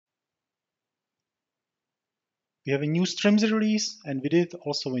We have a new Strimzi release, and with it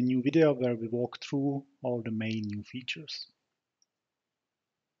also a new video where we walk through all the main new features.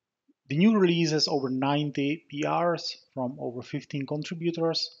 The new release has over 90 PRs from over 15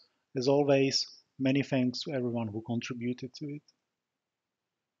 contributors. As always, many thanks to everyone who contributed to it.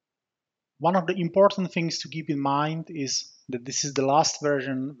 One of the important things to keep in mind is that this is the last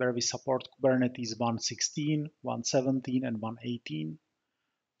version where we support Kubernetes 1.16, 1.17, and 1.18.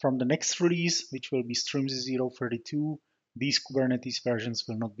 From the next release, which will be Strimzi 0.32, these Kubernetes versions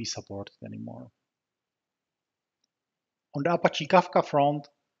will not be supported anymore. On the Apache Kafka front,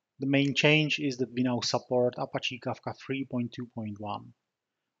 the main change is that we now support Apache Kafka 3.2.1.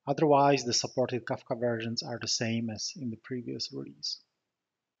 Otherwise, the supported Kafka versions are the same as in the previous release.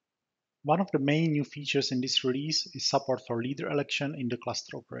 One of the main new features in this release is support for leader election in the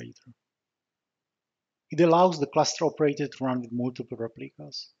cluster operator. It allows the cluster operator to run with multiple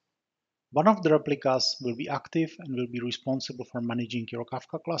replicas. One of the replicas will be active and will be responsible for managing your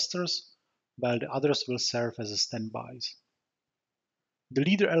Kafka clusters, while the others will serve as standbys. The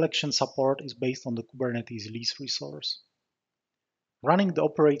leader election support is based on the Kubernetes lease resource. Running the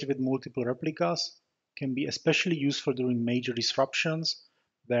operator with multiple replicas can be especially useful during major disruptions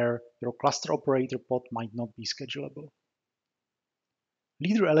where your cluster operator pod might not be schedulable.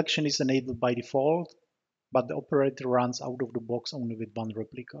 Leader election is enabled by default, but the operator runs out of the box only with one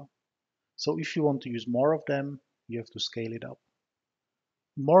replica. So if you want to use more of them, you have to scale it up.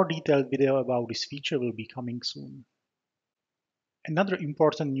 A more detailed video about this feature will be coming soon. Another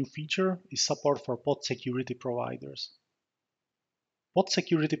important new feature is support for pod security providers. Pod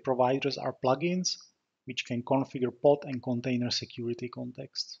security providers are plugins which can configure pod and container security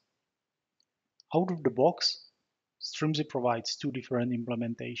contexts. Out of the box, Strimzi provides two different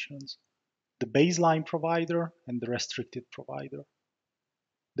implementations, the baseline provider and the restricted provider.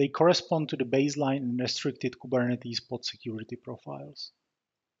 They correspond to the baseline and restricted Kubernetes pod security profiles.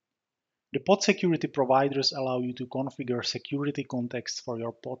 The pod security providers allow you to configure security contexts for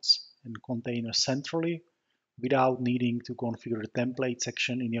your pods and containers centrally without needing to configure the template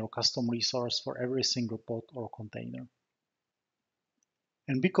section in your custom resource for every single pod or container.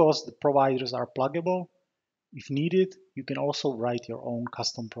 And because the providers are pluggable, if needed, you can also write your own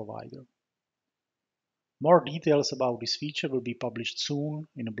custom provider. More details about this feature will be published soon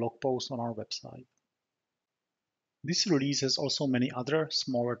in a blog post on our website. This release has also many other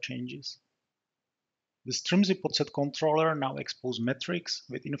smaller changes. The Strimzi podset controller now exposes metrics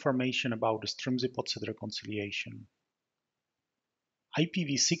with information about the Strimzi podset reconciliation.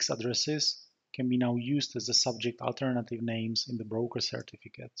 IPv6 addresses can be now used as the subject alternative names in the broker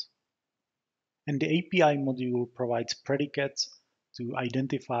certificates. And the API module provides predicates to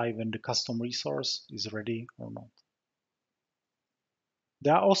identify when the custom resource is ready or not.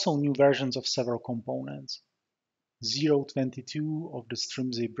 There are also new versions of several components. 0.22 of the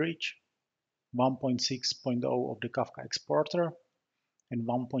Strimzi bridge, 1.6.0 of the Kafka exporter, and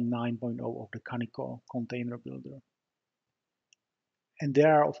 1.9.0 of the Kaniko container builder. And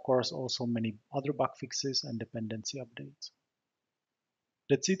there are, of course, also many other bug fixes and dependency updates.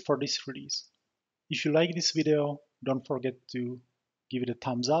 That's it for this release. If you like this video, don't forget to give it a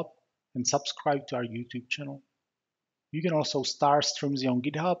thumbs up and subscribe to our YouTube channel. You can also star Strimzi on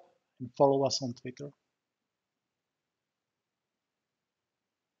GitHub and follow us on Twitter.